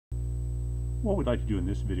What we'd like to do in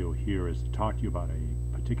this video here is to talk to you about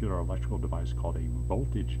a particular electrical device called a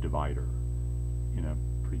voltage divider. In a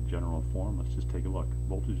pretty general form, let's just take a look.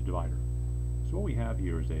 Voltage divider. So what we have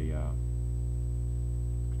here is a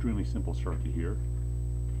extremely simple circuit here,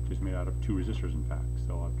 just made out of two resistors in fact.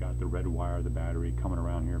 So I've got the red wire of the battery coming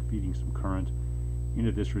around here, feeding some current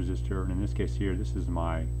into this resistor, and in this case here, this is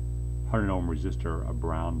my 100 ohm resistor, a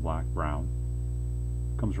brown, black, brown.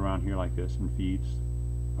 Comes around here like this and feeds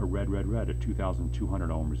a red, a 2,200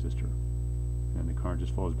 ohm resistor. And the current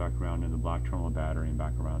just flows back around in the black terminal of the battery and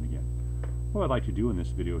back around again. What I'd like to do in this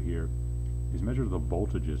video here is measure the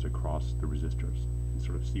voltages across the resistors and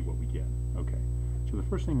sort of see what we get. Okay, so the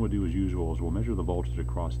first thing we'll do as usual is we'll measure the voltage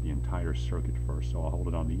across the entire circuit first. So I'll hold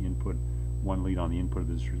it on the input, one lead on the input of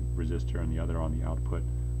this resistor and the other on the output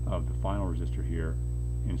of the final resistor here,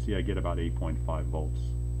 and see I get about 8.5 volts.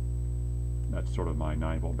 That's sort of my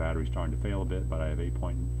 9-volt battery starting to fail a bit, but I have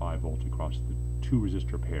 8.5 volts across the two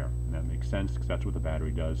resistor pair, and that makes sense because that's what the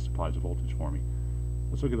battery does, supplies the voltage for me.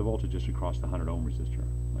 Let's look at the voltage just across the 100 ohm resistor,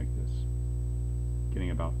 like this.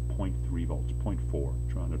 Getting about 0.3 volts, 0.4,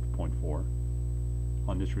 round up to 0.4.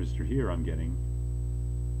 On this resistor here, I'm getting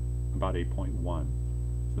about 8.1.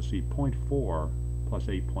 So see, 0.4 plus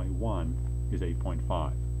 8.1 is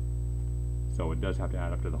 8.5. So it does have to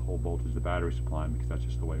add up to the whole voltage of the battery supply because that's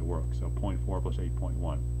just the way it works. So 0.4 plus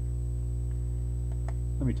 8.1.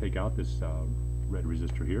 Let me take out this red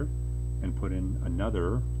resistor here and put in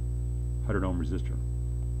another 100 ohm resistor.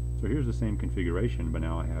 So here's the same configuration, but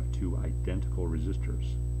now I have two identical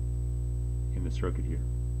resistors in the circuit here.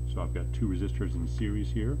 So I've got two resistors in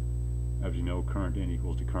series here. As you know, current in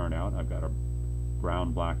equals to current out. I've got a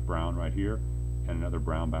brown, black, brown right here, and another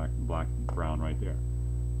brown, black, brown right there.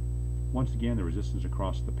 Once again, the resistance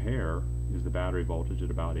across the pair is the battery voltage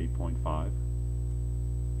at about 8.5.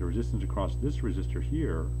 The resistance across this resistor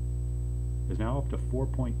here is now up to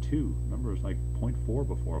 4.2. Remember, it was like 0.4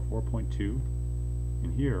 before, 4.2.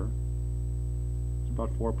 And here, it's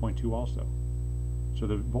about 4.2 also. So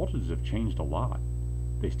the voltages have changed a lot.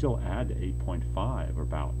 They still add to 8.5 or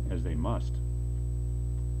about, as they must.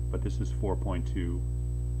 But this is 4.2,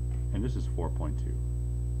 and this is 4.2.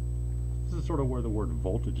 This is sort of where the word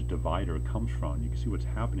voltage divider comes from. You can see what's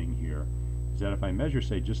happening here is that if I measure,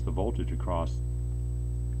 say, just the voltage across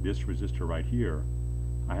this resistor right here,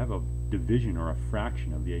 I have a division or a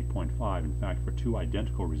fraction of the 8.5. In fact, for two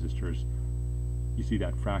identical resistors, you see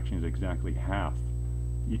that fraction is exactly half.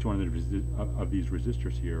 Each one of these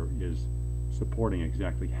resistors here is supporting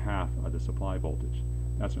exactly half of the supply voltage.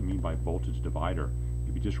 That's what I mean by voltage divider.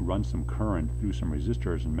 If you just run some current through some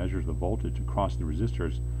resistors and measure the voltage across the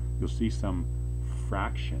resistors, you'll see some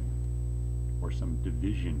fraction or some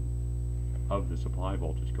division of the supply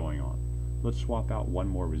voltage going on. Let's swap out one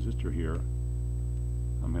more resistor here.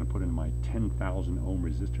 I'm going to put in my 10,000 ohm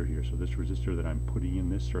resistor here. So this resistor that I'm putting in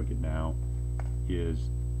this circuit now is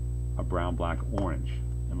a brown, black, orange.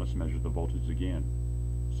 And let's measure the voltage again.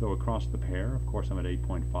 So across the pair, of course, I'm at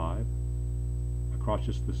 8.5. Across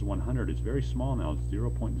just this 100, it's very small now. It's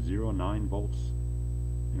 0.09 volts.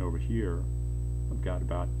 And over here, I've got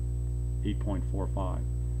about 8.45.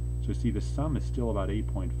 So see, the sum is still about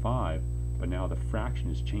 8.5, but now the fraction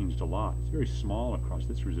has changed a lot. It's very small across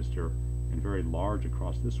this resistor and very large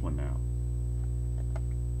across this one now.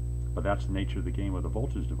 But that's the nature of the game with a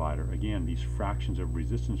voltage divider. Again, these fractions of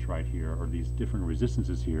resistance right here, or these different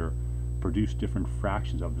resistances here, produce different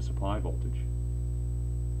fractions of the supply voltage.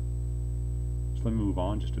 So let me move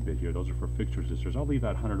on just a bit here. Those are for fixed resistors. I'll leave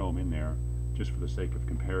that 100 ohm in there just for the sake of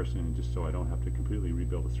comparison and just so I don't have to completely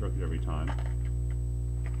rebuild the circuit every time.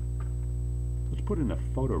 Let's put in a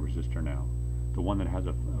photoresistor now, the one that has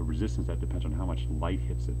a resistance that depends on how much light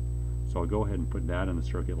hits it. So I'll go ahead and put that in the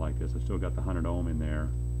circuit like this. I've still got the 100 ohm in there.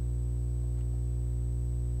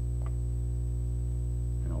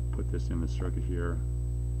 And I'll put this in the circuit here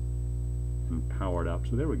and power it up.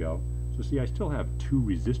 So there we go. So see, I still have two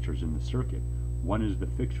resistors in the circuit. One is the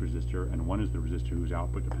fixed resistor and one is the resistor whose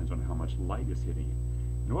output depends on how much light is hitting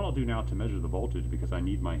it. And what I'll do now to measure the voltage, because I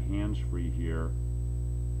need my hands free here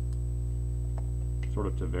sort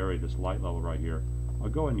of to vary this light level right here, I'll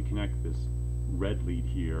go ahead and connect this red lead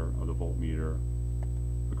here of the voltmeter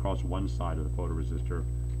across one side of the photoresistor,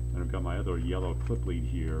 and I've got my other yellow clip lead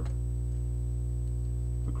here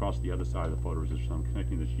across the other side of the photoresistor. So I'm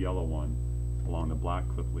connecting this yellow one along the black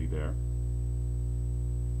clip lead there.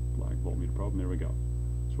 Black voltmeter probe, and there we go.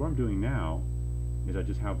 So what I'm doing now is I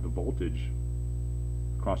just have the voltage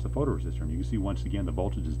across the photoresistor, and you can see once again the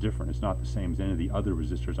voltage is different. It's not the same as any of the other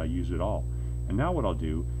resistors I use at all. And now what I'll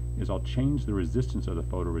do is I'll change the resistance of the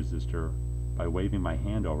photoresistor by waving my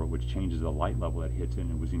hand over it, which changes the light level that hits in.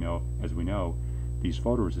 And as we know, these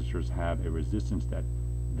photoresistors have a resistance that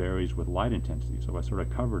varies with light intensity. So if I sort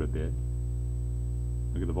of cover it a bit,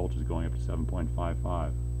 look at the voltage going up to 7.55,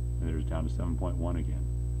 and there's down to 7.1 again.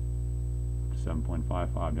 Up to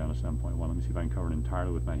 7.55, down to 7.1. Let me see if I can cover it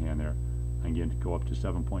entirely with my hand there. I can get to go up to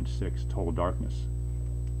 7.6, total darkness.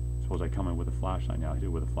 Suppose I come in with a flashlight now, hit it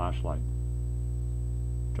with a flashlight.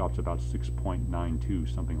 Drops about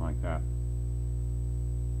 6.92, something like that.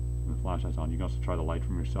 When the flashlight's on, you can also try the light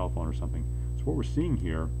from your cell phone or something. So what we're seeing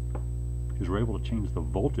here is we're able to change the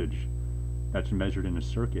voltage that's measured in a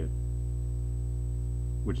circuit,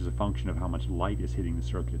 which is a function of how much light is hitting the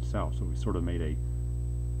circuit itself. So we sort of made a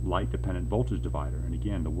light-dependent voltage divider. And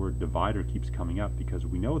again, the word divider keeps coming up because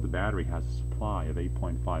we know the battery has a supply of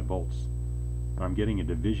 8.5 volts. But I'm getting a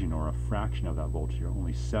division or a fraction of that voltage here,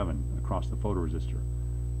 only 7 across the photoresistor.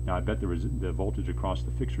 Now I bet the voltage across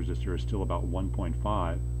the fixed resistor is still about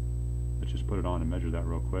 1.5. Let's just put it on and measure that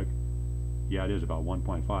real quick. Yeah, it is about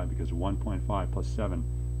 1.5 because 1.5 plus 7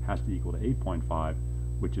 has to equal to 8.5,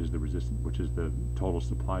 which is the resistance, which is the total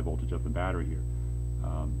supply voltage of the battery here.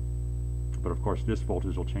 But of course, this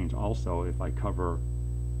voltage will change also if I cover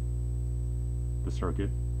the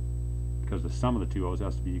circuit, because the sum of the two O's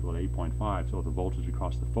has to be equal to 8.5. So if the voltage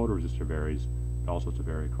across the photoresistor varies, it also has to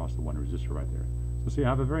vary across the one resistor right there. So see, I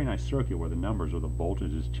have a very nice circuit where the numbers or the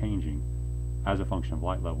voltage is changing as a function of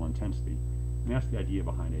light level intensity. And that's the idea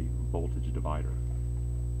behind a voltage divider.